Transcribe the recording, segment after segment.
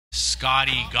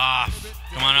Scotty Goff.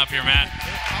 Come on up here, man.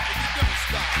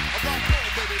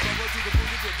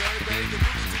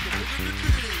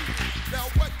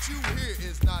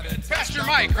 Pastor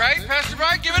Mike, right? Pastor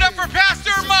Mike, give it up for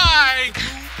Pastor Mike.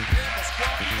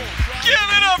 Give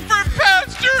it up for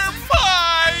Pastor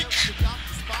Mike.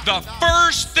 The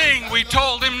first thing we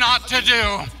told him not to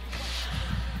do.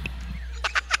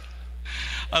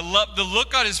 I love the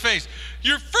look on his face.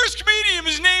 Your first comedian,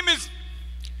 his name is,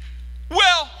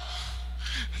 well,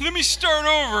 let me start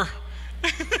over.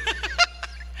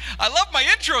 I love my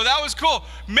intro. That was cool.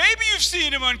 Maybe you've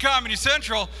seen him on Comedy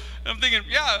Central. I'm thinking,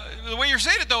 yeah, the way you're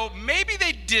saying it, though, maybe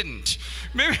they didn't.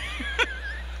 Maybe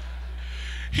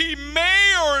he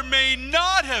may or may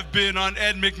not have been on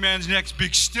Ed McMahon's Next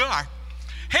Big Star.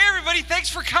 Hey, everybody, thanks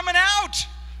for coming out.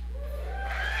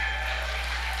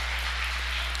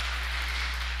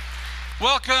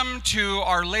 Welcome to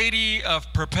Our Lady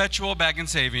of Perpetual Bag and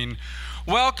Saving.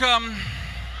 Welcome.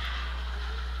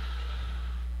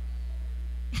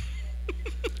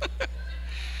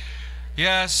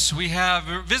 Yes, we have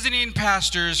visiting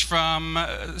pastors from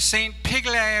St.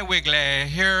 Piggly Wiggly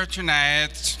here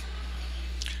tonight.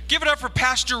 Give it up for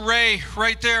Pastor Ray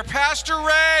right there. Pastor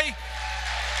Ray.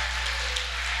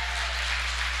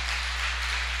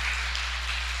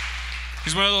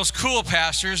 He's one of those cool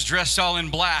pastors dressed all in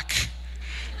black.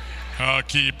 I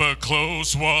keep a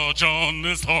close watch on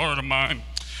this heart of mine.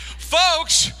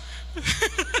 Folks,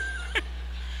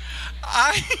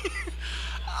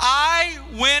 I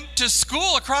went to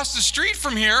school across the street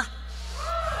from here.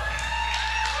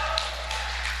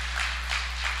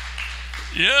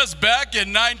 Yes, back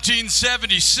in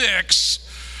 1976,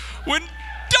 when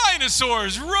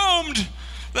dinosaurs roamed.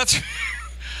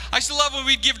 I used to love when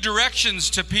we'd give directions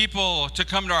to people to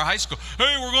come to our high school.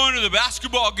 Hey, we're going to the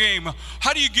basketball game.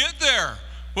 How do you get there?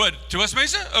 What, to West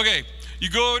Mesa? Okay, you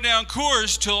go down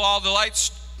Coors till all the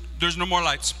lights, there's no more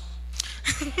lights.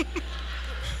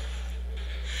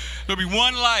 There'll be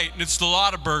one light, and it's the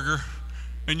Lotta Burger,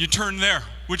 and you turn there.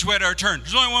 Which way do I turn?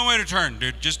 There's only one way to turn,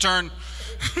 dude. Just turn.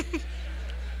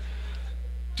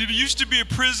 Did it used to be a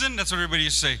prison? That's what everybody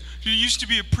used to say. Did it used to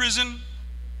be a prison?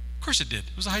 Of course it did.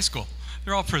 It was a high school.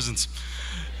 They're all prisons.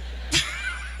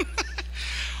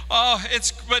 Oh,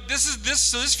 but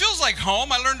this feels like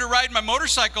home. I learned to ride my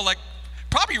motorcycle like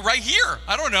probably right here.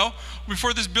 I don't know,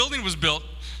 before this building was built.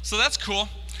 So that's cool.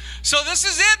 So this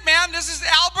is it, man. This is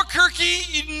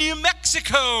Albuquerque, New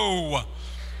Mexico.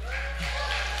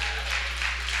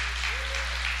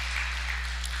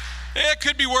 It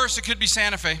could be worse. It could be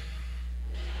Santa Fe.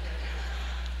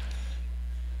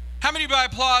 How many by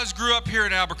applause grew up here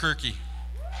in Albuquerque?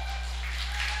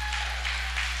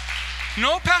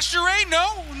 No, Pastor Ray?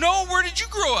 No. Where did you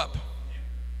grow up?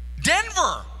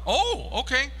 Denver. Oh,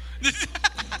 okay.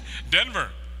 Denver.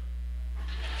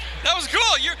 That was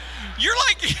cool. You're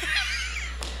like.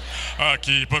 I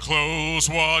keep a close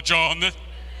watch on the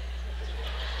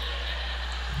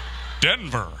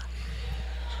Denver.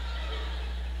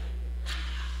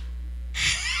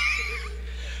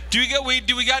 Do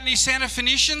we got any Santa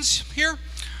Phoenicians here?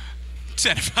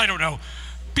 I don't know.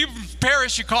 People from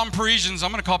Paris, you call them Parisians. I'm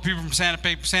going to call people from Santa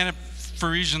Fe Santa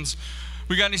Parisians.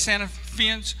 We got any Santa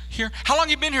Feans here? How long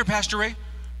you been here, Pastor Ray?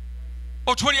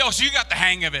 Oh, 20. Oh, so you got the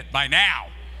hang of it by now.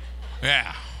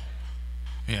 Yeah.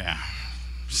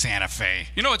 Santa Fe.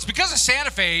 You know, it's because of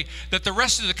Santa Fe that the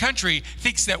rest of the country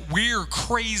thinks that we're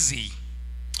crazy.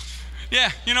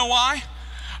 Yeah, you know why?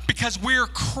 Because we're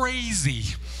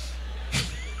crazy.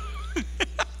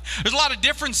 There's a lot of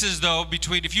differences, though,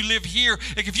 between if you live here,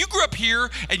 like if you grew up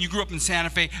here and you grew up in Santa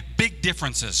Fe, big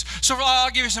differences. So I'll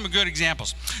give you some good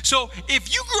examples. So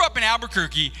if you grew up in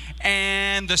Albuquerque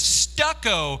and the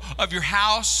stucco of your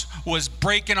house was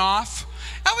breaking off,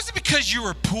 that wasn't because you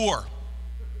were poor.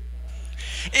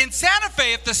 In Santa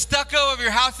Fe, if the stucco of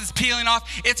your house is peeling off,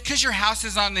 it's because your house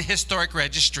is on the historic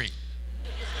registry.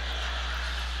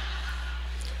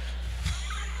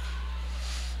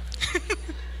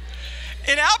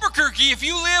 In Albuquerque, if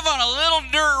you live on a little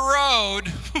dirt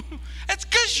road, that's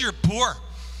because you're poor.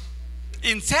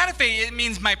 In Santa Fe, it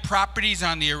means my property's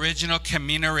on the original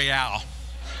Camino Real.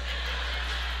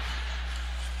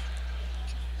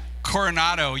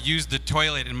 Coronado used the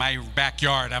toilet in my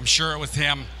backyard. I'm sure it was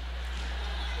him.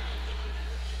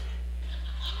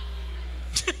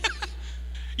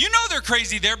 You know they're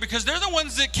crazy there because they're the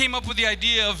ones that came up with the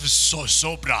idea of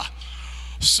Sosobra.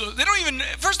 So they don't even,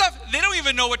 first off, they don't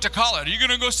even know what to call it. Are you going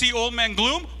to go see Old Man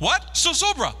Gloom? What?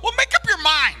 Sosobra. Well, make up your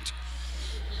mind.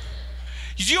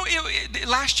 You know,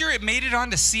 last year it made it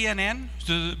on to CNN,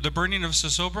 the burning of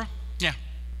Sosobra. Yeah.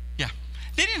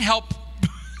 They didn't help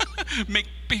make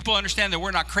people understand that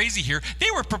we're not crazy here.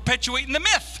 They were perpetuating the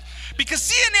myth. Because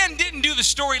CNN didn't do the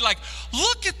story like,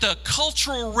 look at the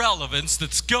cultural relevance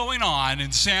that's going on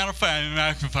in Santa Fe and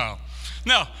Mexico.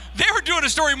 No, they were doing a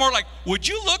story more like, would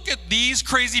you look at these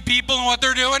crazy people and what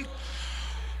they're doing?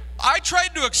 I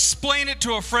tried to explain it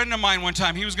to a friend of mine one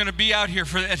time. He was going to be out here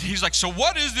and he's like, so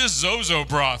what is this Zozo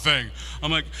bra thing? I'm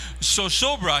like, so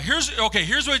bra, here's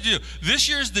what you do. This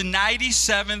year's the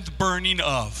 97th burning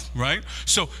of, right?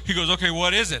 So he goes, okay,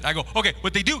 what is it? I go, okay,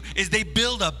 what they do is they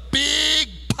build a big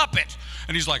puppet.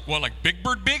 And he's like, what, like Big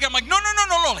Bird big? I'm like, no,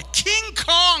 like King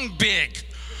Kong big.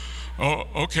 Oh,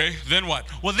 okay, then what?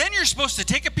 Well, then you're supposed to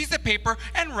take a piece of paper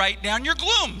and write down your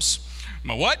glooms.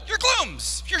 My what? Your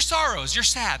glooms, your sorrows, your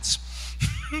sads.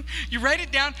 You write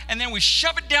it down, and then we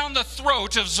shove it down the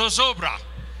throat of Zozobra.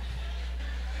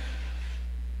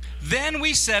 Then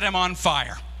we set him on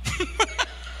fire.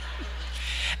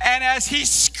 And as he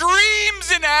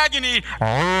screams in agony,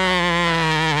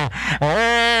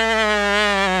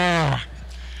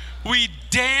 we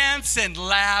dance and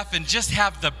laugh and just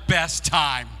have the best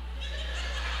time.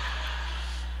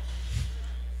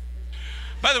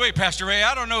 By the way, Pastor Ray,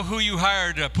 I don't know who you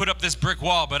hired to put up this brick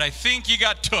wall, but I think you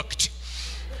got tooked.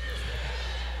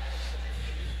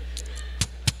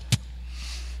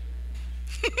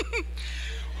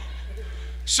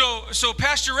 So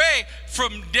Pastor Ray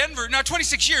from Denver, now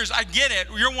 26 years, I get it,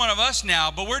 you're one of us now,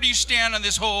 but where do you stand on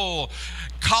this whole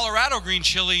Colorado green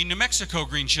chili, New Mexico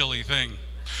green chili thing?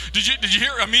 Did you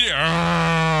hear immediately?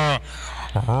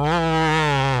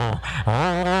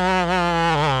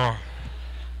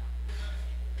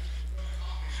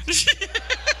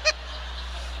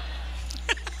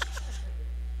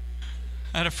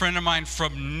 I had a friend of mine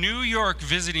from New York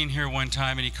visiting here one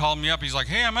time, and he called me up. He's like,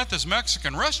 hey, I'm at this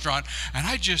Mexican restaurant, and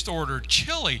I just ordered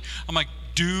chili. I'm like,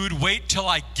 dude, wait till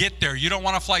I get there. You don't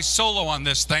want to fly solo on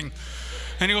this thing.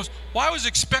 And he goes, well, I was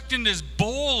expecting this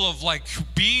bowl of like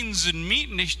beans and meat,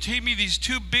 and they gave me these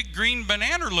two big green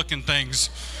banana-looking things.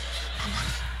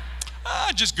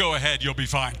 Just go ahead, you'll be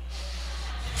fine.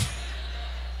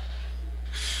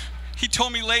 He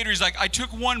told me later, he's like, I took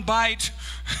one bite,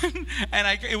 and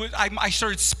I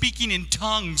started speaking in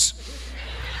tongues.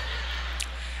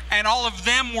 And all of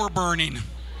them were burning.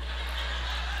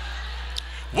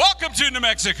 Welcome to New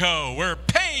Mexico, where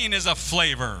pain is a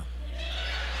flavor.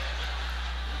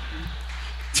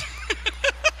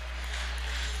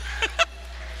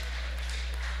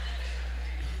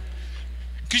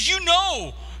 Because you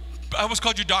know, I almost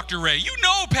called you Dr. Ray. You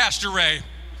know Pastor Ray.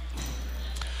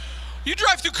 You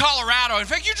drive through Colorado. In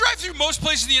fact, you drive through most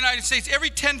places in the United States. Every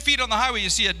 10 feet on the highway,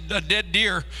 you see a dead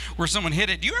deer where someone hit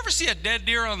it. Do you ever see a dead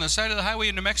deer on the side of the highway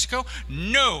in New Mexico?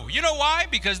 No. You know why?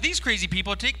 Because these crazy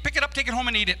people pick it up, take it home,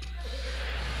 and eat it.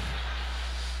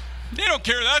 They don't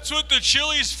care. That's what the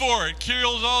chili's for. It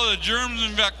kills all the germs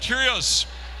and bacteria.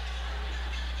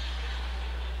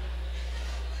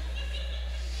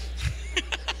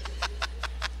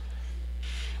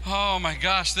 Oh my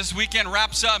gosh, this weekend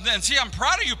wraps up. And see, I'm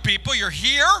proud of you people. You're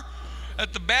here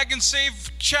at the Bag and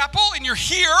Save Chapel, and you're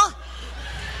here.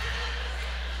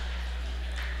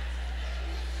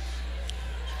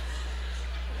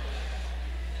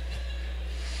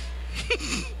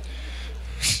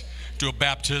 Do a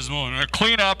baptismal and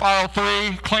clean up, aisle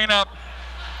 3, clean up.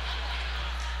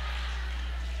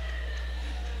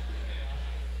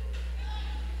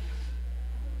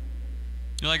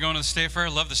 You like going to the state fair? I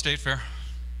love the state fair.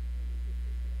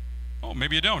 Oh,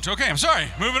 maybe you don't. Okay, I'm sorry.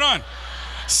 Moving on.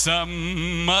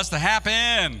 Something must have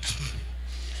happened.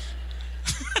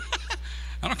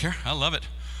 I don't care. I love it.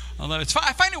 I love it.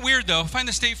 I find it weird, though. I find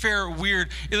the state fair weird.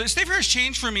 The state fair has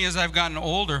changed for me as I've gotten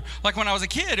older. Like when I was a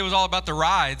kid, it was all about the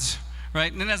rides,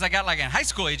 right? And then as I got like a high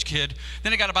school age kid,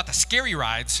 then it got about the scary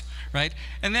rides, right?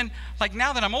 And then like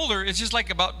now that I'm older, it's just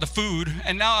like about the food.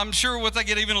 And now I'm sure once I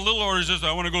get even a little older, it's just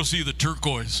I want to go see the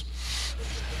turquoise.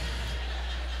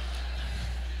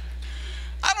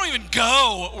 I don't even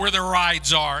go where the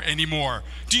rides are anymore.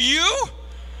 Do you?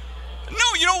 No,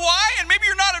 you know why? And maybe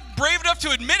you're not brave enough to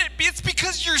admit it. It's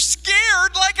because you're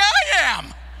scared like I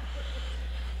am.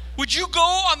 Would you go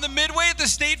on the midway at the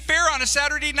state fair on a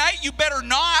Saturday night? You better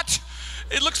not.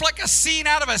 It looks like a scene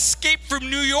out of Escape from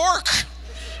New York.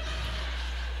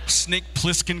 Snake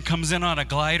Plissken comes in on a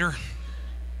glider.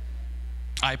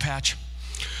 Eye patch.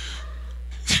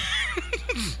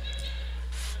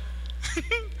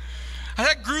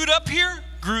 I grewed up here.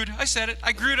 Grewed. I said it.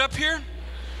 I grewed up here.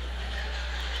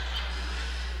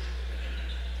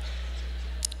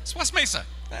 It's West Mesa.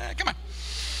 Come on.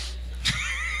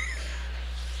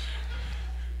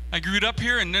 I grewed up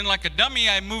here, and then like a dummy,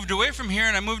 I moved away from here,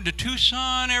 and I moved to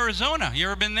Tucson, Arizona. You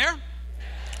ever been there?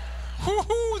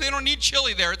 Woo-hoo, they don't need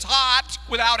chili there. It's hot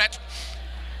without it.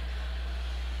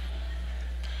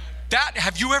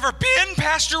 Have you ever been,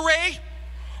 Pastor Ray?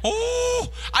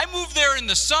 Oh, I moved there in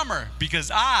the summer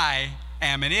because I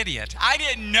am an idiot. I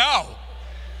didn't know.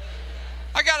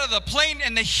 I got out of the plane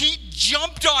and the heat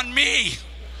jumped on me.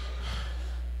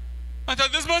 I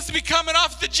thought this must be coming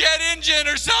off the jet engine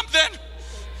or something.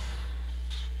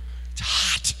 It's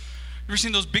hot. You ever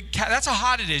seen those big that's how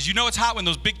hot it is. You know it's hot when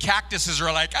those big cactuses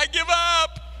are like, I give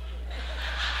up.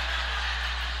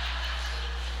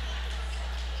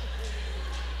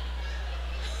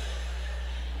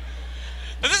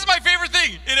 And this is my favorite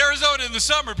thing in Arizona in the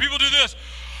summer. People do this.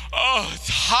 Oh, it's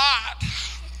hot.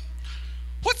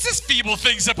 What's this feeble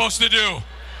thing supposed to do?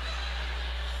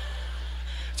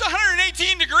 It's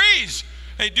 118 degrees.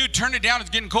 Hey, dude, turn it down. It's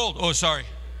getting cold. Oh, sorry.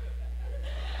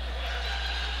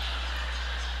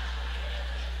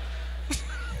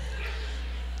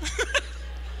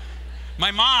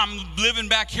 My mom, living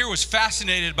back here, was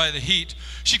fascinated by the heat.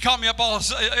 She'd call me up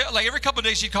like every couple of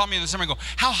days. She'd call me in the summer and go,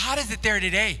 how hot is it there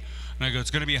today? And I go,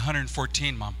 it's going to be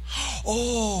 114, Mom.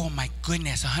 Oh, my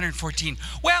goodness, 114.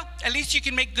 Well, at least you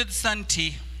can make good sun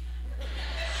tea.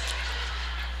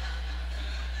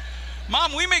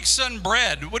 Mom, we make sun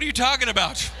bread. What are you talking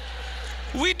about?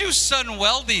 We do sun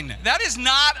welding. That is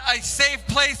not a safe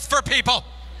place for people.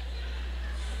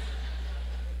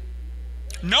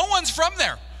 No one's from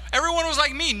there. Everyone was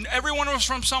like me. Everyone was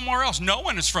from somewhere else. No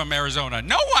one is from Arizona.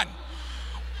 No one.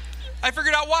 I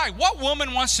figured out why. What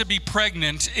woman wants to be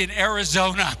pregnant in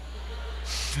Arizona?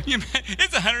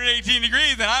 It's 118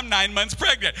 degrees and I'm 9 months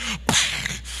pregnant.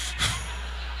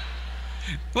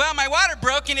 Well, my water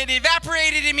broke and it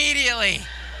evaporated immediately.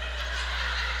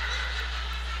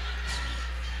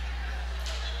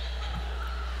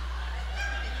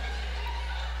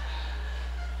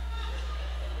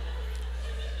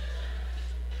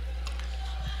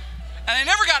 And I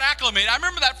never got acclimated. I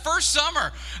remember that first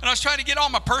summer, and I was trying to get all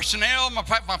my personnel, my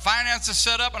finances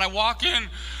set up, and I walk into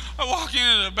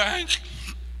the bank,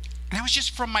 and that was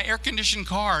just from my air-conditioned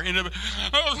car.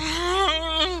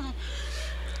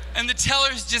 And the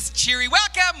teller's just cheery,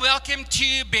 welcome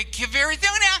to Big Cave,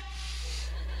 Arizona.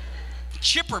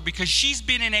 Chipper, because she's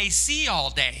been in AC all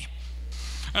day.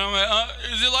 And I'm like,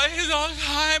 is it like this all the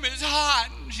time? It's hot.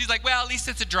 And she's like, well, at least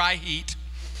it's a dry heat.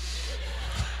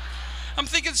 I'm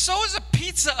thinking, so is a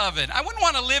pizza oven. I wouldn't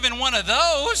want to live in one of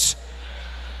those.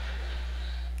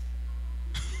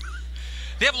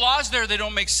 They have laws there that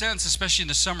don't make sense, especially in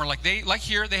the summer. Like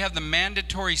here, they have the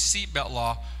mandatory seatbelt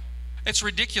law. It's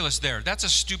ridiculous there. That's a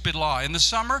stupid law. In the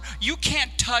summer, you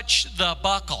can't touch the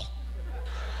buckle.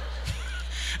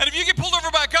 And if you get pulled over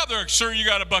by a cop, they're like, sir, you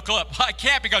got to buckle up. I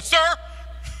can't because, sir,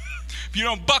 if you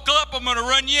don't buckle up, I'm going to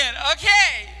run you in.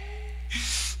 Okay.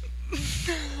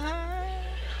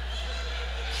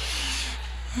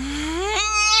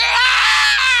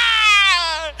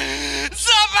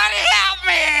 Somebody help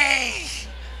me!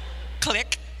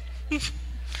 Click.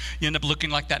 You end up looking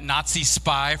like that Nazi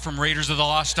spy from Raiders of the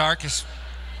Lost Ark.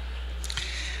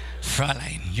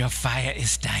 Fräulein, your fire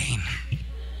is dying.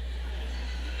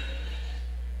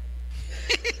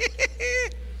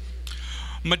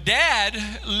 My dad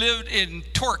lived in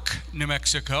Torque, New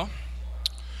Mexico.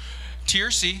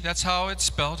 TRC, that's how it's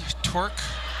spelled. Torque.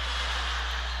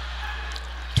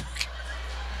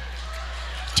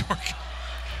 Torque.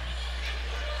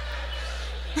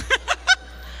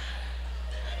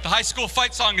 The high school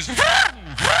fight song is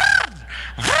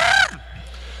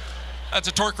that's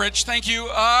a torque wrench. Thank you.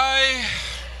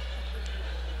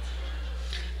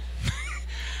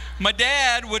 My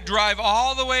dad would drive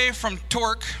all the way from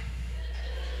Torque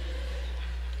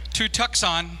to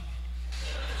Tucson.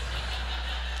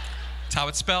 That's how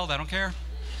it's spelled. I don't care.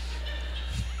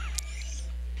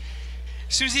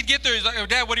 As soon as he'd get there, he's like, oh,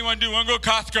 Dad, what do you want to do? I want to go to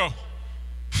Costco.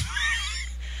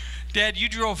 Dad, you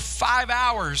drove 5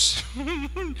 hours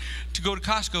to go to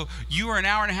Costco. You are an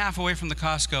hour and a half away from the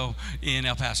Costco in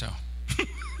El Paso.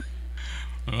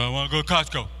 I want to go to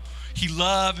Costco. He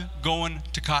loved going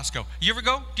to Costco. You ever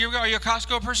go? Do you ever go? Are you a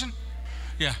Costco person?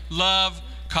 Yeah, love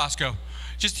Costco.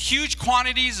 Just huge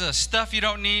quantities of stuff you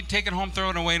don't need. Take it home, throw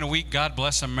it away in a week. God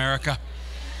bless America.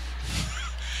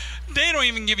 They don't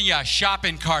even give you a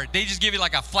shopping cart. They just give you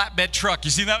like a flatbed truck.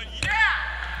 You see that? Yeah!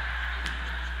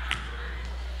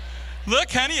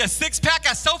 Look, honey, a 6-pack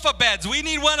of sofa beds. We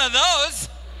need one of those.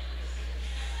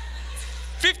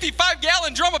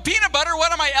 55-gallon drum of peanut butter.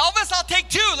 What am I, Elvis? I'll take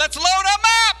 2. Let's load them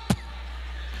up.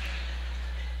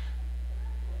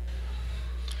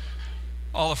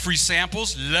 All the free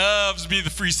samples. Loves me the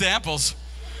free samples.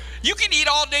 You can eat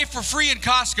all day for free in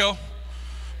Costco.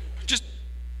 Just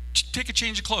just take a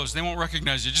change of clothes. They won't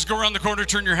recognize you. Just go around the corner,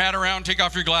 turn your hat around, take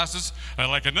off your glasses. I'd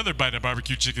like another bite of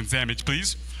barbecue chicken sandwich,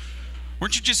 please.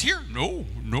 Weren't you just here? No.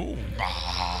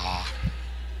 Ah.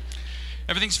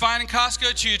 Everything's fine in Costco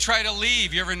until you try to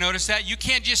leave. You ever notice that? You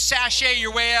can't just sashay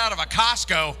your way out of a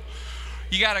Costco.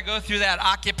 You got to go through that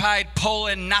occupied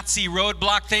Poland Nazi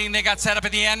roadblock thing they got set up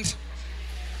at the end.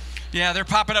 Yeah, they're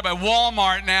popping up at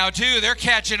Walmart now, too. They're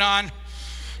catching on.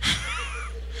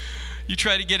 You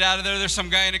try to get out of there, there's some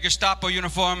guy in a Gestapo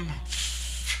uniform.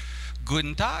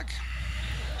 Guten Tag.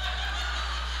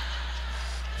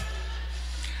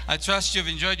 I trust you've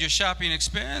enjoyed your shopping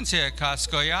experience here at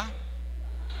Costco, yeah?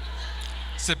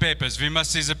 The papers. We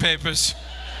must see the papers.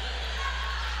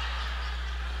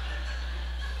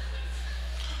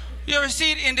 Your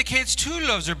receipt indicates 2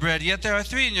 loaves of bread, yet there are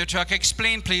 3 in your truck.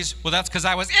 Explain, please. Well, that's because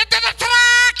I was into the truck!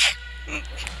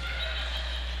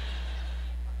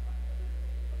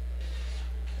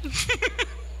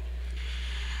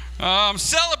 I'm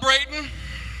celebrating.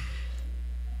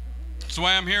 That's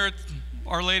why I'm here at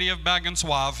Our Lady of Bag and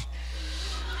Suave.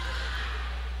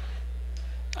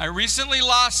 I recently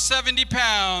lost 70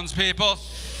 pounds, people.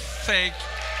 Fake.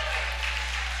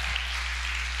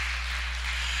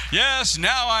 Yes,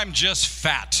 now I'm just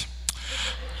fat.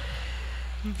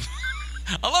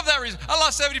 I love that reason. I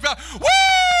lost 70 pounds. Woo!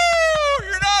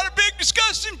 You're not a big,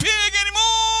 disgusting pig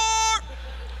anymore.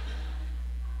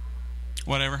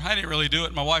 Whatever. I didn't really do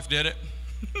it. My wife did it.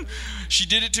 She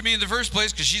did it to me in the first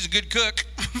place because she's a good cook.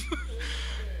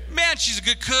 Man, she's a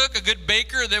good cook, a good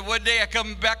baker. Then one day I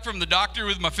come back from the doctor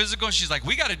with my physical, and she's like,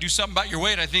 we got to do something about your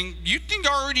weight. I think, you think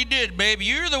I already did, baby.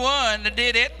 You're the one that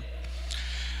did it.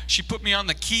 She put me on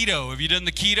the keto. Have you done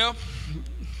the keto?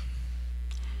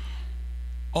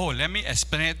 Oh, let me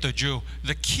explain it to you.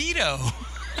 The keto.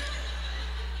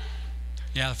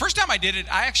 Yeah, the first time I did it,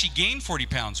 I actually gained 40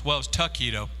 pounds. Well, it was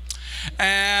keto.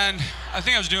 And I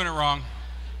think I was doing it wrong.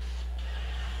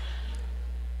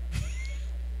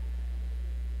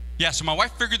 Yeah, so my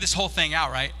wife figured this whole thing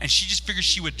out, right? And she just figured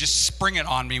she would just spring it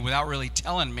on me without really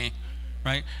telling me,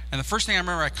 right? And the first thing I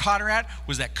remember I caught her at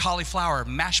was that cauliflower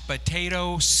mashed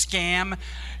potato scam.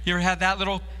 You ever had that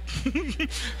little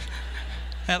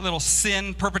that little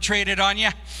sin perpetrated on you?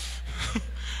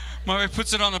 My wife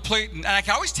puts it on the plate, and I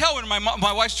can always tell when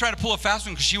my wife's trying to pull a fast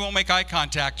one because she won't make eye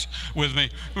contact with me.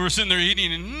 We were sitting there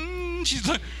eating, and she's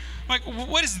like,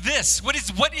 what is this? What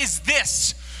is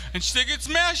this? And she's like, it's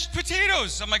mashed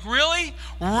potatoes. I'm like, really?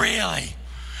 Really?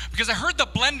 Because I heard the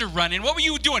blender running. What were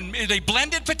you doing? They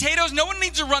blended potatoes? No one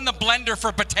needs to run the blender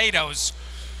for potatoes.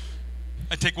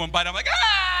 I take one bite. I'm like,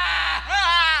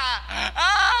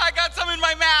 I got some in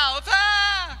my mouth.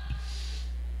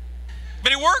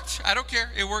 But it worked. I don't care.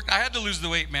 It worked. I had to lose the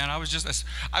weight, man. I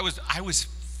was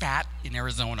fat in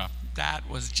Arizona. That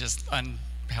was just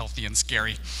unhealthy and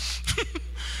scary.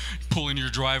 Pull in your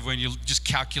driveway and you just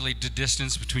calculate the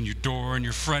distance between your door and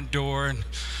your front door, and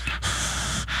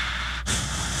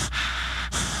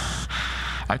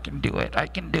I can do it.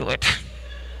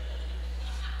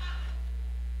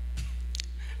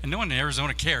 And no one in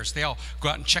Arizona cares. They all go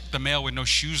out and check the mail with no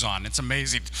shoes on. It's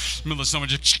amazing. In the middle of someone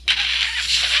just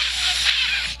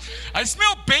I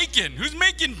smell bacon. Who's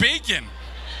making bacon?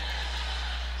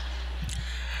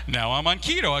 Now I'm on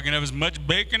keto. I can have as much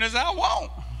bacon as I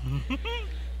want.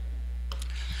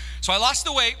 So I lost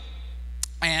the weight,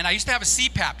 and I used to have a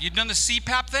CPAP. You'd done the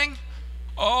CPAP thing?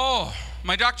 Oh,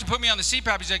 my doctor put me on the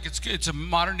CPAP. He's like, it's a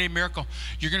modern-day miracle.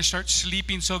 You're going to start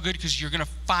sleeping so good because you're going to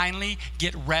finally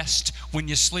get rest when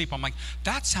you sleep. I'm like,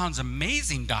 that sounds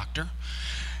amazing, doctor.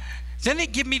 Then they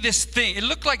give me this thing. It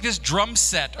looked like this drum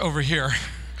set over here,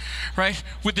 right?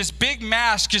 With this big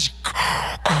mask just...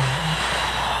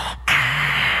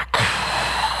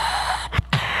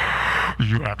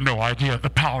 You have no idea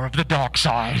the power of the dark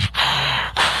side.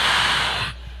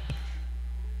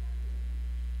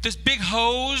 This big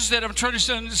hose that I'm trying to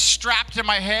send strapped to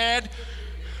my head,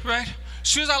 right? As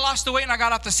soon as I lost the weight and I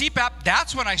got off the CPAP,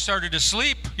 that's when I started to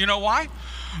sleep. You know why?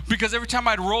 Because every time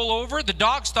I'd roll over, the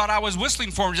dogs thought I was whistling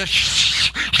for them. Just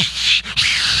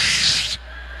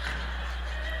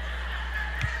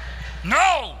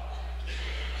no!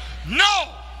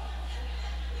 No!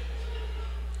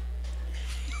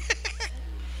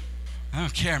 I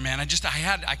don't care, man.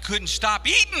 I couldn't stop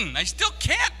eating. I still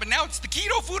can't, but now it's the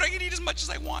keto food. I can eat as much as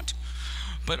I want.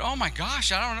 But oh my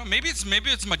gosh, I don't know. Maybe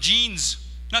it's my genes.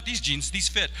 Not these genes, these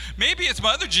fit. Maybe it's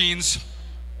my other genes.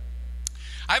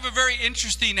 I have a very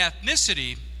interesting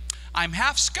ethnicity. I'm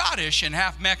half Scottish and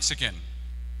half Mexican.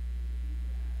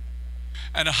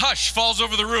 And a hush falls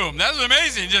over the room. That's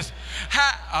amazing. Just,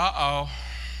 uh-oh.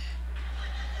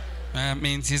 That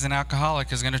means he's an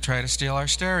alcoholic, is going to try to steal our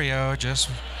stereo. Just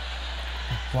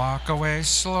Walk away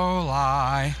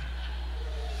slowly.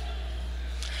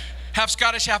 Half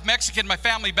Scottish, half Mexican, my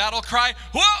family battle cry.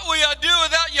 What will you do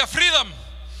without your freedom?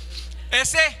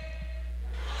 Ese?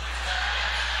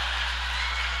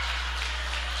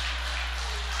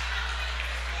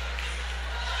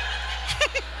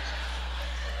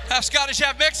 Half Scottish,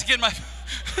 half Mexican, my...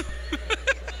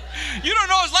 You don't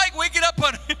know what it's like waking up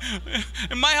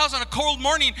in my house on a cold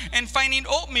morning and finding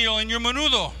oatmeal in your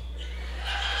menudo.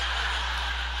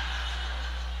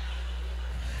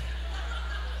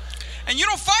 And you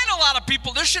don't find a lot of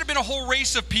people. There should have been a whole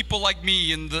race of people like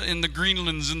me in the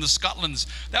Greenlands and the Scotlands.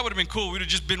 That would have been cool. We'd have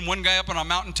just been one guy up on a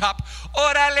mountaintop.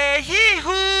 Orale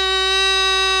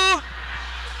hee-hoo!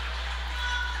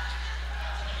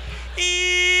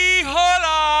 Hola!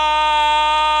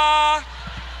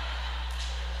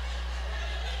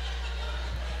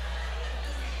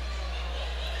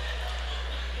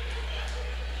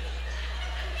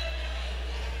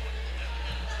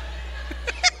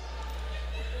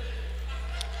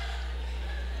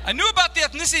 I knew about the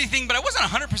ethnicity thing, but I wasn't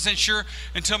 100% sure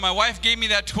until my wife gave me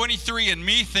that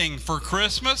 23andMe thing for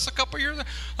Christmas a couple years ago,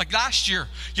 like last year.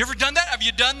 You ever done that? Have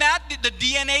you done that, the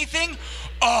DNA thing?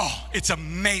 Oh, it's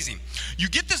amazing. You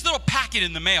get this little packet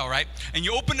in the mail, right? And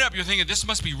you open it up, you're thinking, this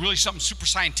must be really something super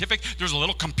scientific. There's a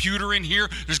little computer in here.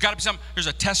 There's got to be something. There's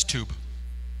a test tube.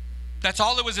 That's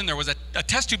all that was in there, was a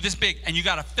test tube this big, and you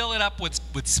got to fill it up with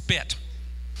spit.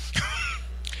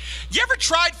 You ever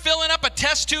tried filling up a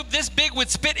test tube this big with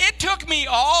spit? It took me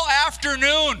all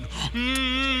afternoon.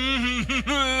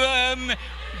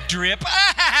 Drip.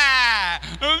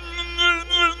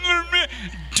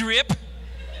 Drip.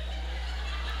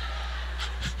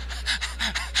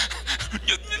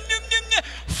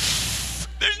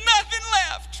 There's nothing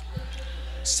left.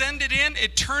 Send it in.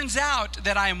 It turns out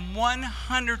that I am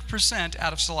 100%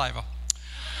 out of saliva.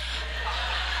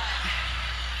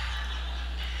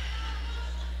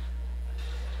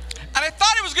 And I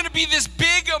thought it was going to be this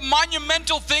big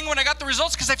monumental thing when I got the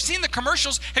results, because I've seen the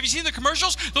commercials. Have you seen the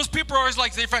commercials? Those people are always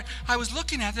like, I was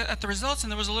looking at the results,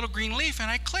 and there was a little green leaf, and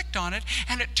I clicked on it,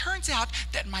 and it turns out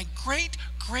that my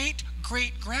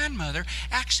great-great-great-grandmother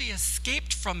actually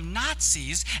escaped from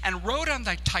Nazis and rode on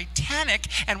the Titanic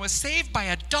and was saved by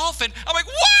a dolphin. I'm like,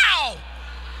 wow!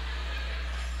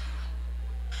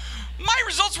 My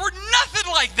results were nothing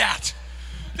like that.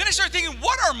 Then I started thinking,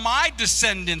 what are my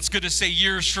descendants going to say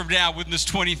years from now with this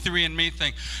 23andMe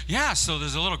thing? Yeah, so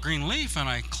there's a little green leaf, and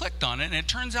I clicked on it, and it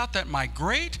turns out that my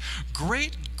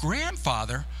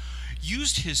great-great-grandfather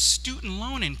used his student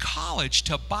loan in college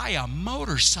to buy a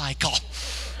motorcycle.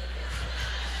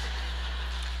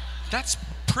 That's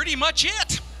pretty much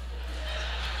it.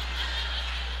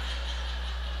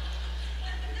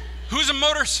 Who's a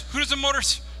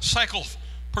motorcycle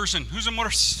person? Who's a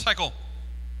motorcycle?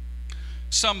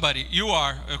 Somebody. You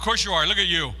are. Of course you are. Look at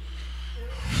you.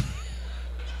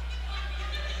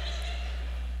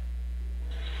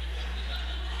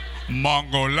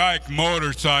 Mongo-like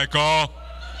motorcycle.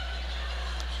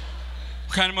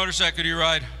 What kind of motorcycle do you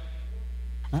ride?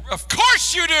 Of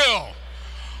course you do.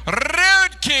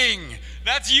 Road King.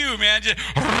 That's you, man.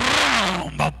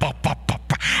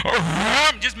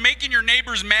 Just making your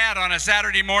neighbors mad on a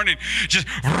Saturday morning. Just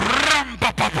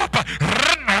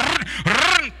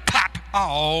pop.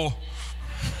 Oh.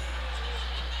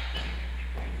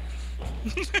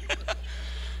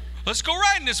 Let's go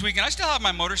riding this weekend. I still have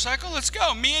my motorcycle. Let's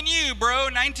go. Me and you, bro.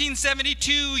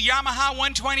 1972 Yamaha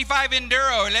 125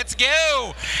 Enduro. Let's go.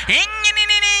 I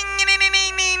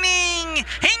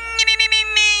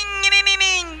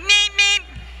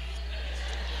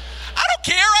don't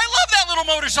care. I love that little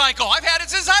motorcycle. I've had it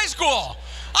since high school.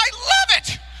 I love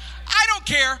it. I don't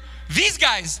care. These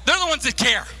guys, they're the ones that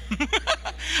care.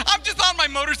 I'm just on my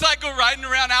motorcycle riding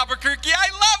around Albuquerque. I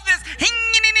love this.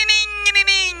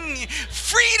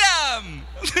 Freedom.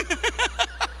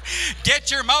 Get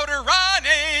your motor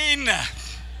running.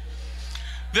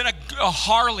 Then a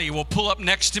Harley will pull up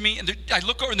next to me, and I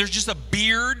look over, and there's just a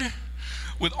beard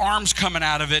with arms coming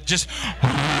out of it. Just.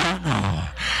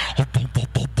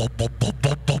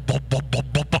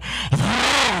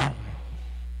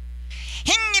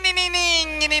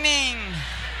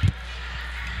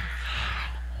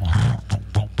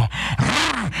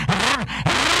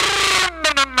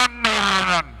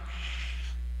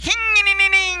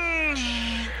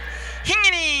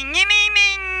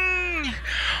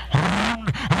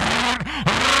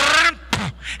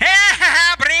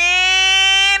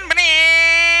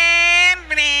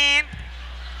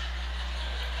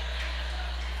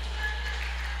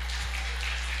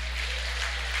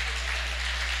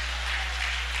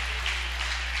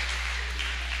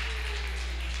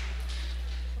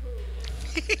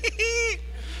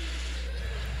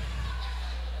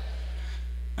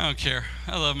 I don't care.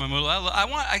 I love my little.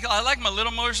 I like my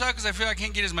little motorcycle because I feel I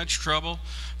can't get as much trouble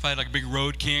if I had like a big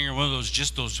Road King or one of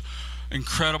those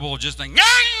incredible, just like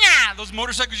those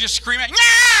motorcycles just scream at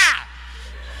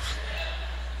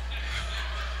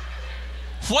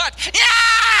What?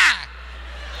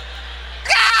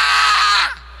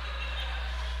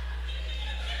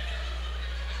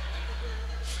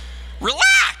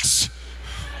 Relax.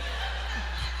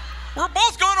 We're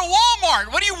both going to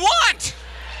Walmart. What do you want?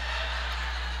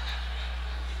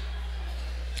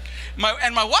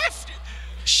 My wife,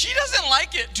 she doesn't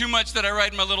like it too much that I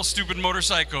ride my little stupid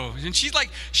motorcycle. And she's like,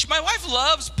 my wife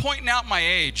loves pointing out my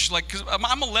age. Like, because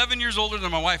I'm 11 years older than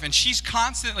my wife, and she's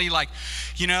constantly like,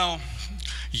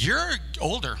 you're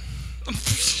older.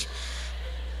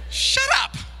 Shut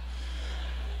up.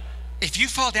 If you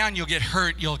fall down, you'll get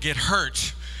hurt.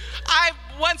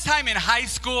 One time in high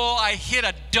school, I hit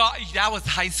a dog. That was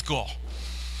high school.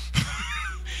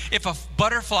 If a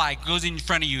butterfly goes in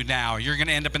front of you now, you're going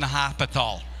to end up in the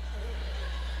hospital.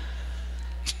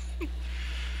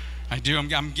 I do.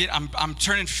 I'm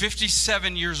turning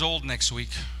 57 years old next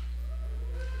week.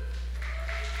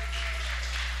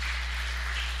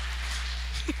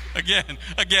 Again.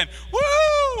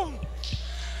 Woo!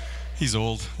 He's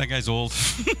old. That guy's old.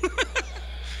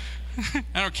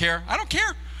 I don't care. I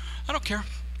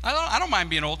don't mind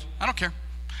being old. I don't care.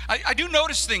 I do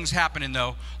notice things happening,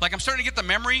 though. Like, I'm starting to get the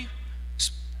memory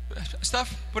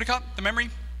stuff. What do you call it? The memory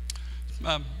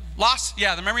loss?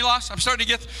 Yeah, the memory loss. I'm starting to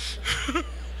get...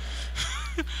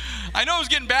 I know it was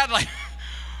getting bad. Like,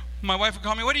 my wife would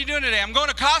call me, what are you doing today? I'm going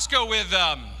to Costco with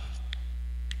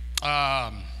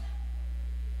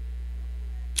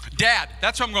Dad.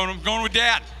 That's what I'm going. I'm going with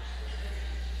Dad.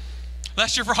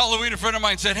 Last year for Halloween, a friend of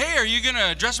mine said, hey, are you going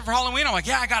to dress up for Halloween? I'm like,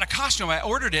 yeah, I got a costume. I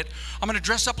ordered it. I'm going to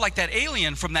dress up like that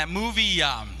alien from that movie.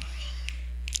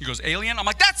 He goes, Alien? I'm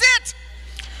like, that's it.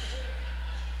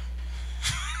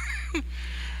 I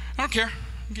don't care.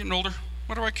 I'm getting older.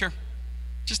 What do I care?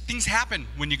 Just things happen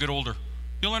when you get older.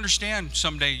 You'll understand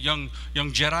someday, young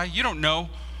Jedi. You don't know.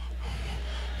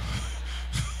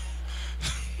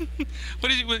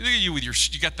 Look at you with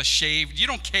you got the shave. You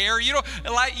don't care. You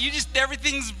just,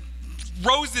 everything's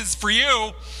roses for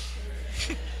you.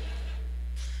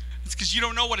 It's because you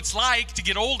don't know what it's like to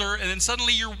get older, and then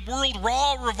suddenly your world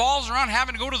revolves around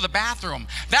having to go to the bathroom.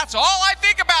 That's all I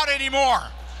think about anymore.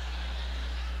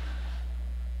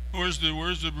 Where's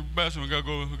the bathroom? I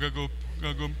gotta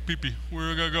go pee pee.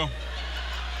 Where I gotta go?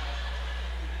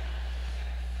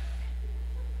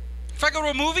 If I go to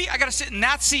a movie, I gotta sit in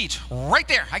that seat right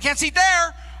there. I can't sit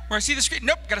there where I see the screen.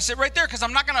 Nope, gotta sit right there because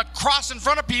I'm not gonna cross in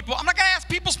front of people. I'm not gonna ask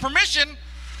people's permission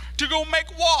to go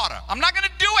make water. I'm not gonna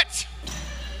do it.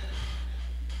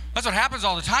 That's what happens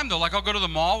all the time, though. Like, I'll go to the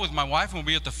mall with my wife and we'll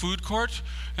be at the food court,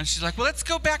 and she's like, well, let's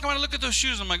go back. I want to look at those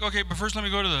shoes. I'm like, okay, but first let me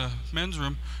go to the men's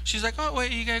room. She's like, oh,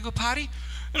 wait, you gotta go potty?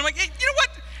 And I'm like, hey, you know what?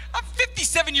 I'm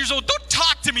 57 years old. Don't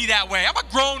talk to me that way. I'm a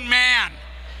grown man.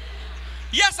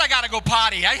 Yes, I gotta go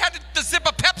potty. I had to sip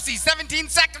a Pepsi 17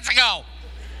 seconds ago.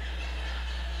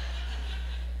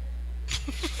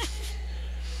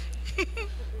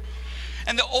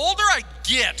 And the older I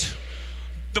get,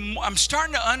 I'm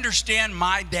starting to understand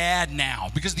my dad now,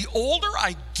 because the older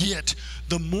I get,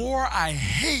 the more I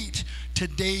hate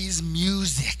today's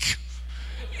music.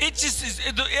 It just is,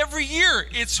 every year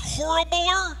it's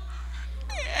horribler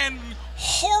and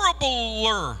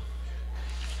horribler.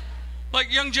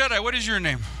 Like, young Jedi, what is your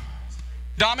name?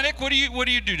 Dominic, what do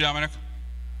you do, Dominic?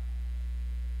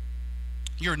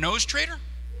 You're a nose trader?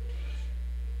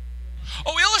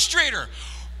 Oh, illustrator.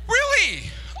 Really?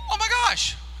 Oh my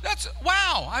gosh.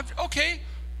 Wow. Okay.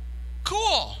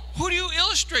 Cool. Who do you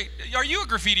illustrate? Are you a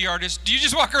graffiti artist? Do you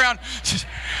just walk around?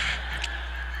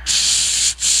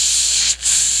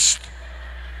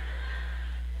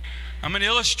 I'm an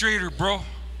illustrator, bro.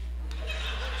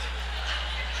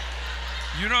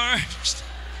 You don't understand.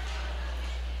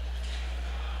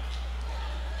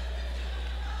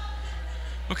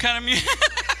 What kind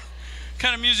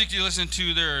of music do you listen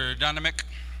to there, Dynamic?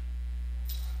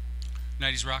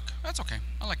 90s rock? That's okay.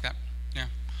 I like that. Yeah.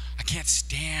 I can't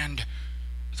stand,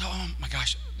 oh my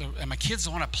gosh, and my kids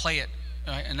want to play it.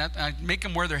 And I make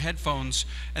them wear their headphones,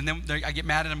 and then I get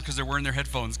mad at them because they're wearing their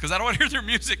headphones, because I don't want to hear their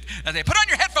music. And they put on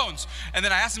your headphones, and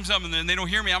then I ask them something, and they don't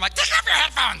hear me. I'm like, take off your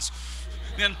headphones.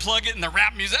 And then plug it in the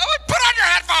rap music. Oh, put on your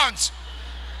headphones.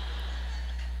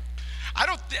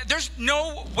 There's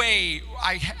no way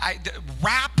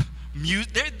rap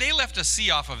music. They left a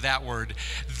C off of that word.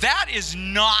 That is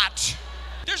not.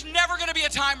 There's never going to be a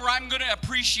time where I'm going to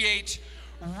appreciate.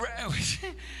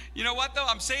 You know what, though?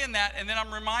 I'm saying that, and then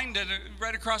I'm reminded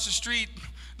right across the street,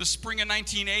 the spring of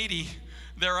 1980,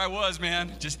 there I was,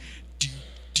 man. Just do,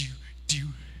 do, do,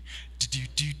 do,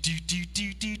 do, do, do,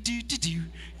 do, do, do, do,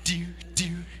 do,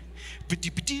 do, do,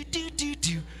 do, do, do,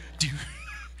 do, do.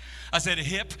 I said a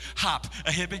hip hop,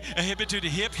 a hip to the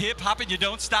hip, hip hop, and you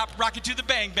don't stop. Rock it to the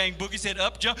bang bang boogie. Said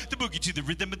up jump the boogie to the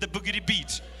rhythm of the boogity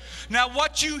beat. Now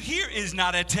what you hear is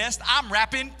not a test. I'm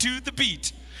rapping to the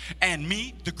beat, and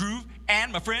me, the groove,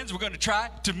 and my friends, we're going to try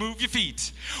to move your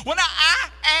feet. Well, now I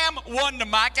am Wonder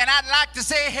Mike, and I'd like to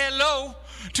say hello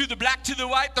to the black, to the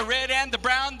white, the red, and the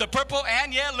brown, the purple,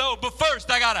 and yellow. But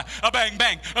first, I got a bang,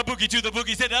 bang, a boogie to the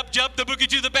boogie. Said up, jump, the boogie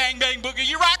to the bang, bang, boogie.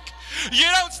 You rock, you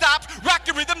don't stop. Rock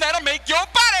the rhythm that'll make your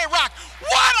body rock.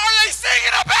 What are they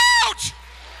singing about?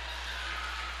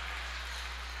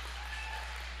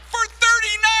 For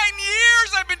 39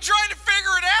 years, I've been trying to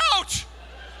figure it out.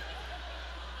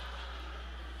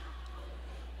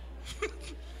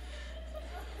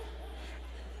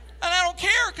 And I don't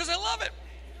care because I love it.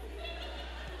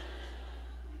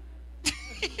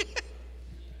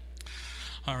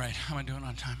 All right, how am I doing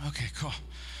on time? Okay, cool.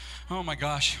 Oh my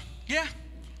gosh. Yeah,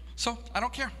 so I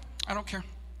don't care. I don't care.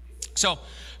 So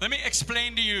let me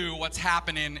explain to you what's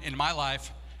happening in my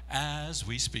life as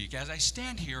we speak, as I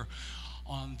stand here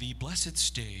on the blessed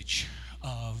stage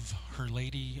of Her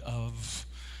Lady of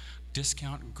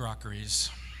Discount Grockeries.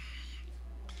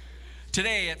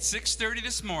 Today at 6:30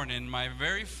 this morning, my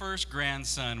very first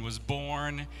grandson was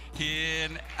born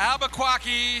in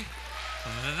Albuquerque.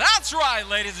 That's right,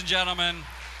 ladies and gentlemen.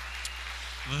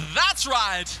 That's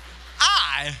right.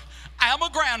 I am a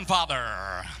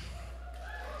grandfather.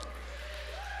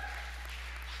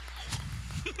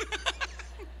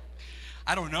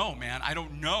 I don't know, man. I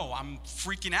don't know. I'm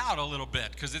freaking out a little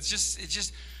bit because it's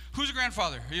just, who's a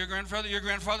grandfather? Are you a grandfather? You're a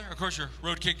grandfather? Of course you're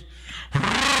road kick.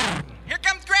 Here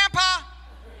comes Grandpa.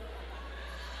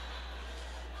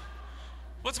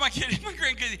 What's my kid? My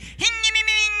grandkid.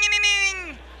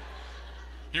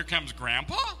 Here comes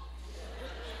Grandpa.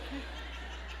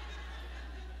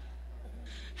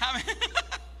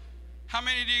 How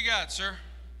many do you got, sir?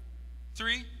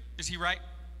 3? Is he right?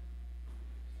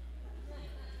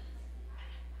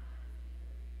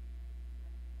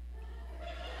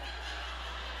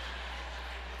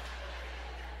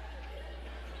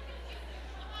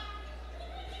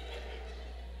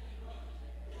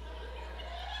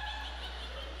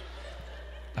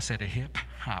 I said a hip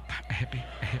hop, a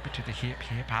hippie to the hip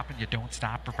hop, and you don't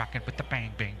stop rocking with the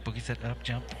bang bang boogie. Said up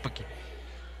jump the boogie.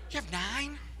 You have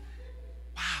 9?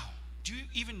 Wow. Do you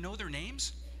even know their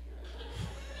names?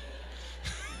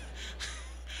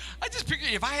 I just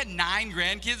figured if I had 9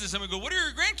 grandkids and someone would go, what are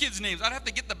your grandkids' names? I'd have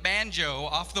to get the banjo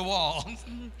off the wall.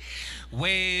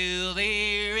 Well,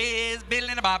 there is Bill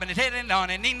and a Bob and a Ted and on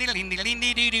and ding ding ding ding ding ding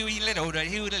ding ding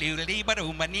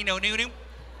ding ding ding.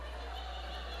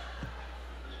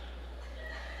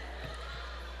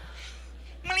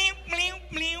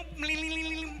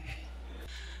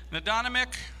 Now, Donna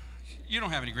Mick, you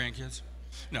don't have any grandkids?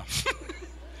 No.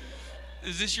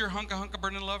 Is this your hunka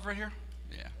burning love right here?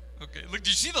 Yeah. Okay. Look, did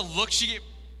you see the look she gave?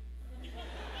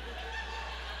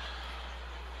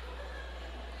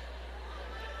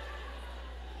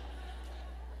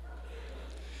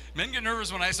 Men get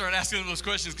nervous when I start asking them those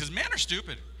questions because men are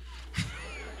stupid.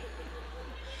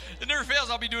 It never fails.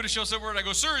 I'll be doing a show somewhere and I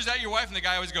go, sir, is that your wife? And the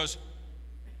guy always goes,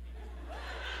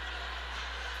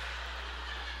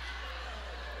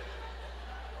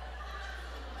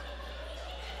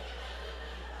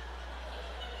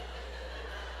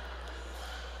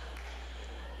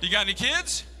 you got any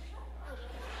kids?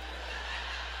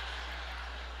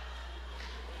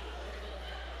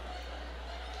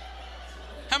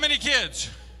 How many kids?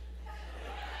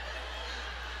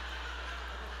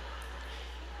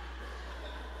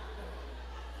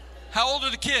 How old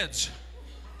are the kids?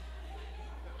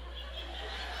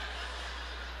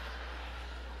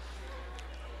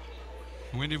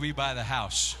 When did we buy the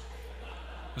house?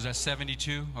 Was that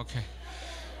 72? Okay.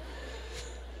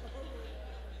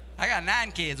 I got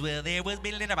 9 kids. Well, there was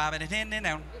Billy and Bob and a 10 and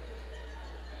down.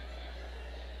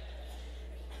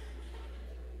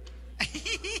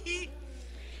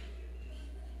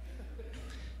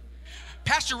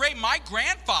 Pastor Ray, my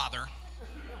grandfather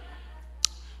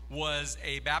was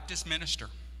a Baptist minister.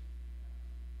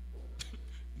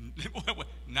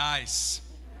 Nice.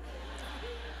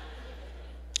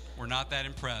 We're not that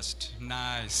impressed.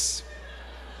 Nice.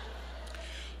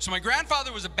 So my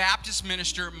grandfather was a Baptist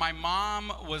minister. My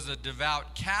mom was a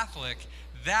devout Catholic.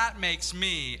 That makes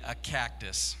me a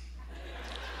cactus.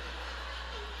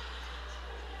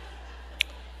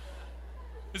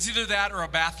 It's either that or a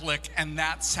Bathlick, and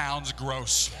that sounds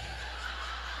gross.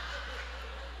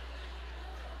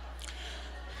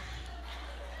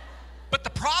 But the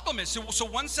problem is, so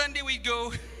one Sunday we'd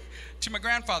go to my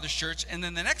grandfather's church, and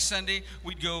then the next Sunday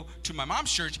we'd go to my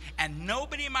mom's church, and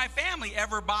nobody in my family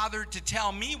ever bothered to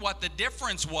tell me what the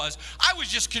difference was. I was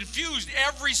just confused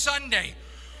every Sunday.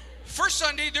 First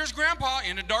Sunday, there's Grandpa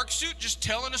in a dark suit just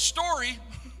telling a story,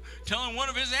 telling one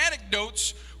of his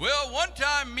anecdotes. Well, one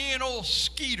time me and old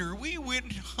Skeeter, we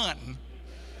went hunting.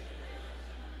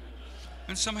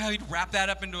 And somehow he'd wrap that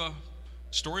up into a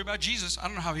story about Jesus. I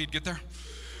don't know how he'd get there.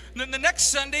 And then the next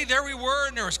Sunday, there we were,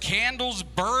 and there was candles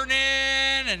burning,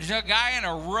 and a guy in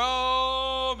a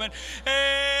robe, and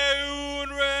un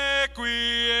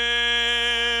requiem,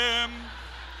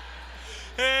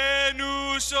 en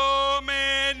uso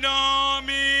me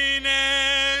nomines,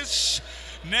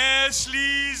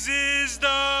 Nestle's is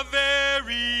the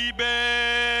very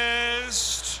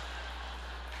best.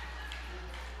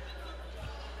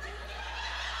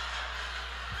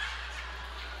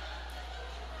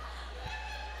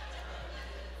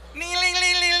 Ling, ling,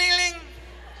 ling, ling, ling, ling.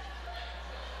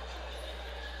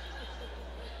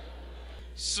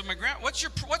 So my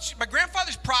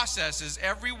grandfather's process is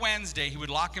every Wednesday he would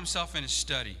lock himself in his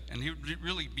study, and he would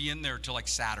really be in there till like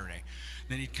Saturday.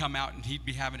 Then he'd come out and he'd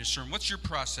be having his sermon. What's your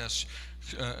process,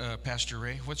 Pastor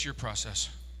Ray? What's your process?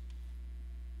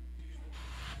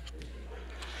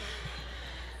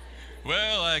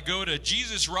 Well, I go to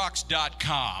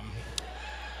JesusRocks.com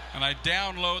and I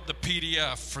download the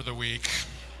PDF for the week.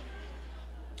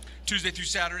 Tuesday through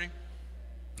Saturday?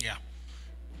 Yeah.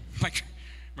 My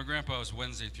grandpa was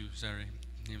Wednesday through Saturday.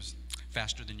 He was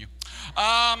faster than you.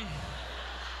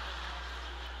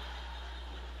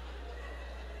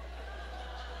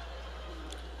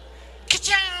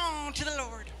 Ka-chow to the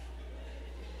Lord.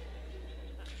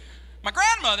 My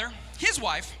grandmother, his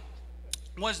wife,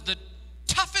 was the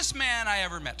toughest man I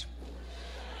ever met.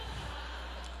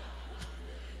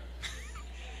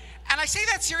 And I say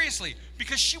that seriously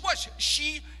because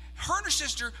her and her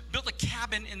sister built a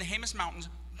cabin in the Jemez Mountains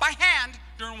by hand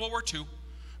during World War II,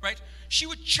 right? She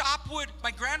would chop wood. My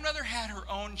grandmother had her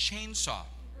own chainsaw.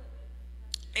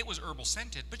 It was herbal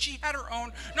scented, but she had her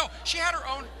own.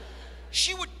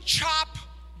 She would chop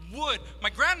wood.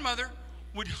 My grandmother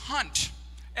would hunt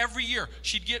every year.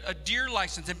 She'd get a deer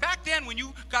license. And back then, when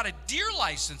you got a deer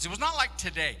license, it was not like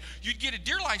today. You'd get a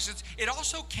deer license. It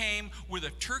also came with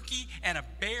a turkey and a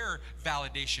bear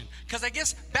validation. Because I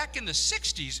guess back in the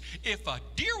 60s, if a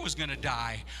deer was going to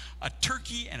die, a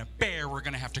turkey and a bear were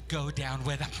going to have to go down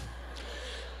with them.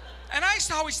 And I used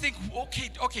to always think,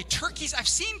 okay, turkeys, I've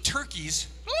seen turkeys.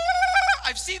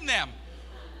 I've seen them.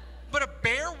 But a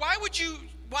bear, why would you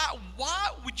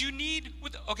need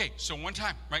with, okay, so one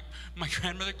time, right, my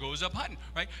grandmother goes up hunting,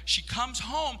 right? She comes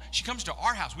home, she comes to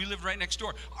our house. We lived right next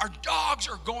door. Our dogs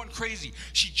are going crazy.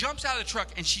 She jumps out of the truck,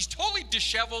 and she's totally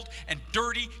disheveled and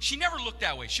dirty. She never looked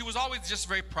that way. She was always just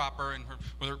very proper and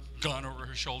with her gun over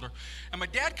her shoulder. And my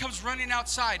dad comes running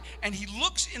outside, and he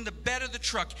looks in the bed of the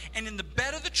truck, and in the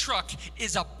bed of the truck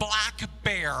is a black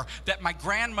bear that my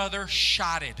grandmother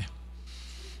shotted.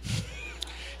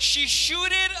 She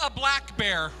shooted a black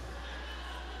bear.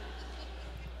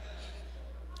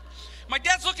 My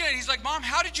dad's looking at it. He's like, Mom,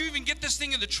 how did you even get this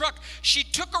thing in the truck? She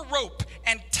took a rope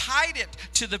and tied it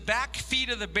to the back feet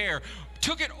of the bear,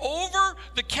 took it over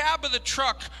the cab of the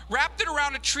truck, wrapped it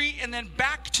around a tree, and then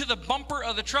back to the bumper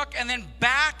of the truck, and then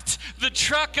backed the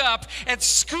truck up and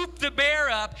scooped the bear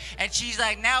up. And she's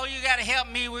like, now you got to help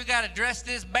me. We got to dress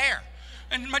this bear.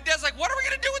 And my dad's like, what are we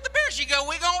going to do with the bear? She go,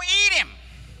 we're going to eat him.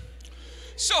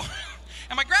 So,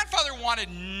 and my grandfather wanted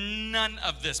none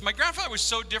of this. My grandfather was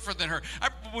so different than her.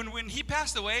 When he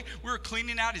passed away, we were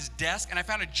cleaning out his desk, and I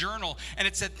found a journal, and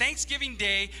it said Thanksgiving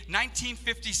Day,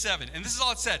 1957. And this is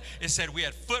all it said. It said we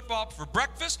had football for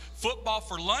breakfast, football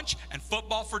for lunch, and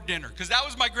football for dinner, because that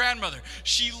was my grandmother.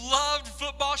 She loved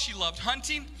football. She loved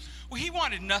hunting. Well, he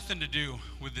wanted nothing to do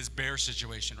with this bear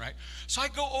situation, right? So I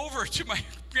go over to my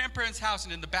grandparents' house,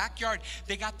 and in the backyard,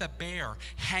 they got the bear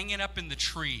hanging up in the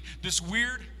tree. This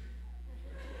weird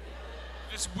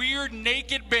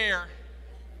naked bear.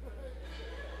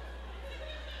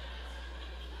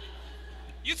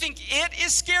 You think it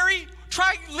is scary?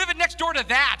 Try living next door to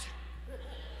that.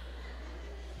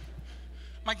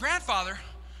 My grandfather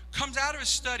comes out of his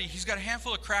study. He's got a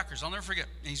handful of crackers. I'll never forget.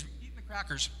 And he's eating the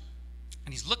crackers.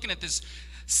 And he's looking at this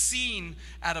scene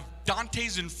out of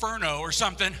Dante's Inferno or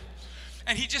something.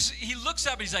 And he looks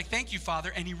up and he's like, thank you,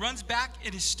 Father. And he runs back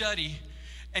in his study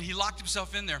and he locked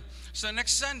himself in there. So the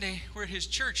next Sunday, we're at his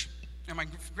church. And my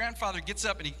grandfather gets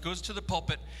up and he goes to the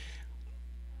pulpit.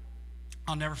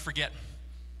 I'll never forget.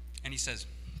 And he says,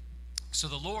 so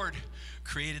the Lord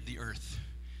created the earth.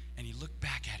 And he looked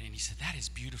back at it and he said, that is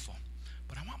beautiful.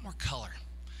 But I want more color.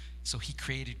 So he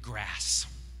created grass,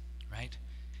 right?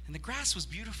 And the grass was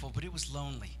beautiful, but it was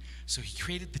lonely. So he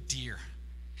created the deer.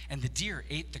 And the deer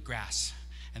ate the grass.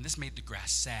 And this made the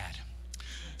grass sad.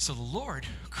 So the Lord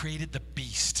created the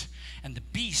beast. And the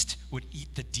beast would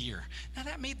eat the deer. Now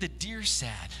that made the deer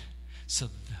sad. So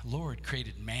the Lord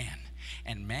created man.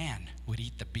 And man would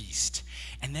eat the beast.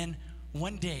 And then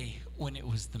one day, when it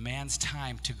was the man's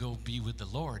time to go be with the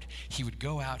Lord, he would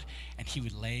go out and he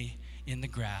would lay in the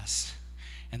grass.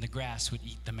 And the grass would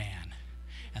eat the man.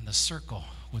 And the circle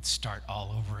would start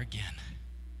all over again.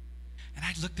 And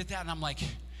I looked at that and I'm like,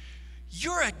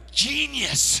 you're a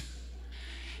genius.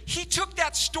 He took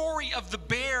that story of the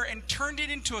bear and turned it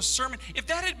into a sermon. If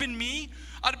that had been me,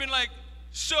 I'd have been like,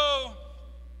 so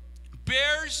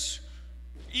bears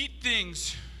eat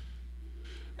things.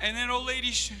 And then old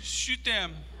ladies shoot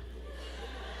them.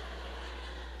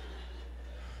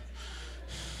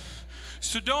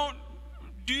 So don't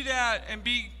do that and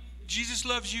be, Jesus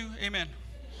loves you, amen.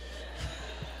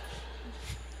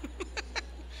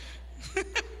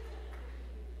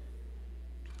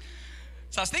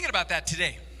 So I was thinking about that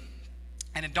today,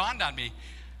 and it dawned on me.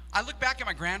 I look back at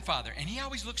my grandfather, and he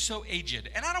always looked so aged.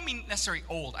 And I don't mean necessarily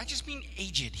old. I just mean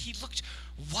aged. He looked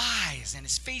wise, and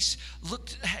his face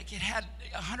looked like it had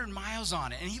 100 miles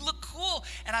on it. And he looked cool,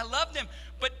 and I loved him.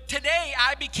 But today,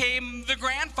 I became the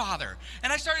grandfather.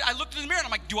 And I looked in the mirror, and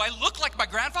I'm like, do I look like my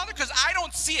grandfather? Because I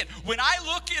don't see it. When I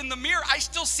look in the mirror, I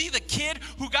still see the kid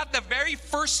who got the very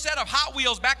first set of Hot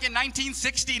Wheels back in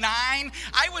 1969.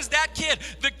 I was that kid,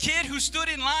 the kid who stood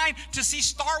in line to see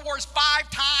Star Wars 5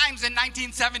 times in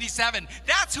 1977.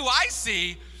 That's who I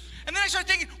see. And then I started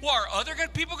thinking, well, are other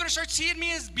people going to start seeing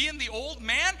me as being the old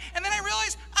man? And then I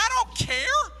realized, I don't care.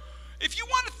 If you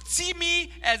want to see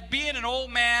me as being an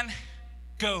old man,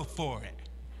 go for it.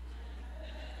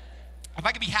 If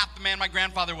I could be half the man my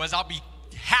grandfather was, I'll be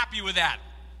happy with that.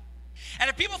 And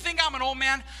if people think I'm an old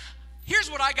man, here's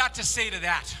what I got to say to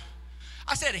that.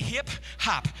 I said a hip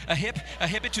hop, a hip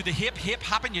it to the hip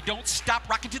hop, and you don't stop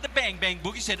rocking to the bang bang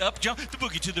boogie. Said up jump the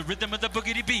boogie to the rhythm of the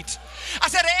boogity beat. I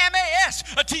said a M-A-S,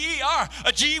 a T-E-R,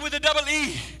 a G with a double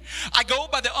E. I go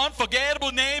by the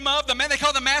unforgettable name of the man they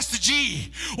call the Master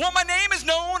G. Well, my name is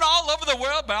known all over the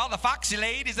world by all the foxy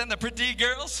ladies and the pretty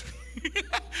girls.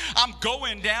 I'm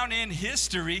going down in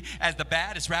history as the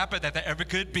baddest rapper that there ever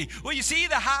could be. Well, you see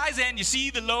the highs and you see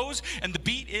the lows, and the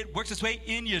beat, it works its way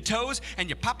in your toes, and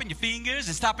you're popping your fingers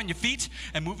and stopping your feet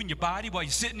and moving your body while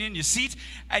you're sitting in your seat,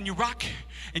 and you rock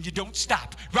and you don't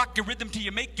stop. Rock your rhythm till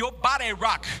you make your body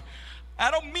rock.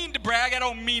 I don't mean to brag, I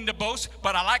don't mean to boast,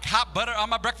 but I like hot butter on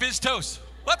my breakfast toast.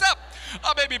 What's up?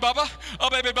 Oh, baby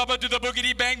Bubba, do the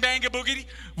boogity, bang, bang, a boogity.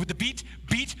 With the beat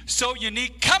so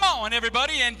unique. Come on,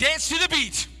 everybody, and dance to the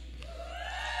beat.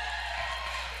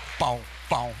 Bow,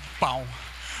 bow, bow.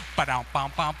 Ba-dow,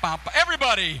 bow, bow, bow.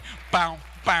 Everybody, bow,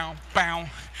 bow, bow.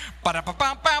 Ba-da, bow,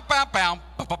 bow, bow, bow, bow.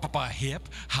 Ba-ba-ba, hip,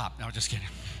 hop. No, just kidding.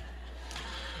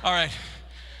 All right,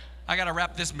 I got to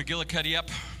wrap this McGillicuddy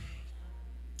up.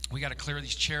 We got to clear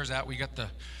these chairs out. We got the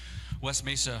West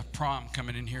Mesa prom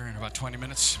coming in here in about 20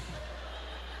 minutes.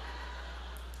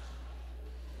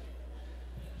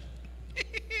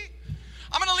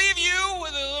 I'm going to leave you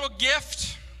with a little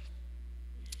gift.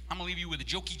 I'm going to leave you with a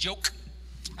jokey joke.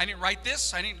 I didn't write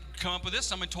this. I didn't come up with this.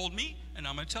 Someone told me, and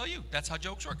I'm going to tell you. That's how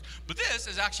jokes work. But this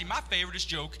is actually my favoriteest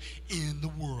joke in the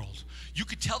world. You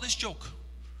could tell this joke,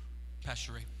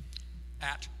 Pastor Ray,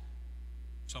 at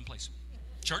someplace.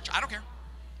 Church, I don't care.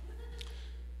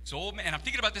 This old man, and I'm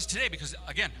thinking about this today because,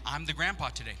 again, I'm the grandpa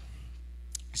today.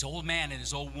 This old man and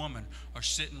his old woman are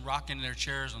sitting, rocking in their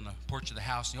chairs on the porch of the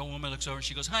house. The old woman looks over and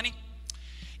she goes, honey,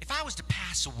 if I was to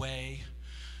pass away,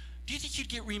 do you think you'd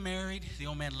get remarried? The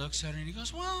old man looks at her and he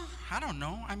goes, well, I don't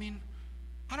know. I mean,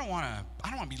 I don't want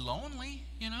to be lonely,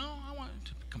 you know. I want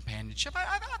companionship.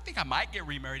 I think I might get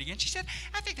remarried again. She said,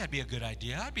 I think that'd be a good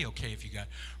idea. I'd be okay if you got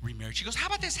remarried. She goes, how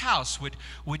about this house?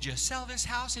 Would you sell this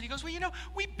house? And he goes, well, you know,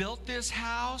 we built this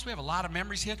house. We have a lot of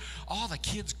memories here. All the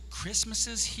kids'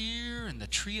 Christmases here and the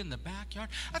tree in the backyard.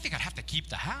 I think I'd have to keep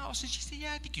the house. And she said,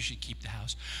 yeah, I think you should keep the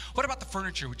house. What about the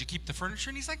furniture? Would you keep the furniture?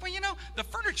 And he's like, well, you know, the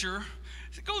furniture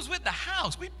goes with the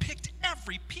house. We picked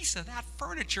every piece of that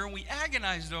furniture and we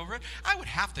agonized over it. I would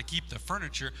have to keep the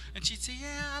furniture. And she'd say,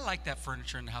 yeah, I like that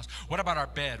furniture in the house. What about our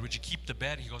bed? Would you keep the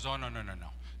bed? He goes, oh, no.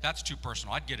 That's too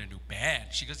personal. I'd get a new bed.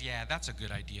 She goes, yeah, that's a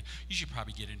good idea. You should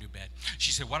probably get a new bed.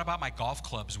 She said, what about my golf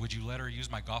clubs? Would you let her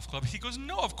use my golf club? He goes,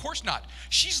 no, of course not.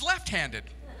 She's left-handed.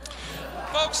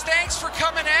 Folks, thanks for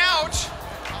coming out.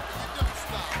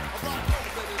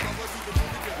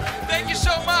 Thank you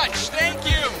so much. Thank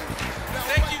you.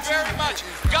 Thank you very much.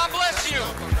 God bless you.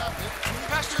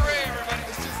 Pastor Ray, everybody.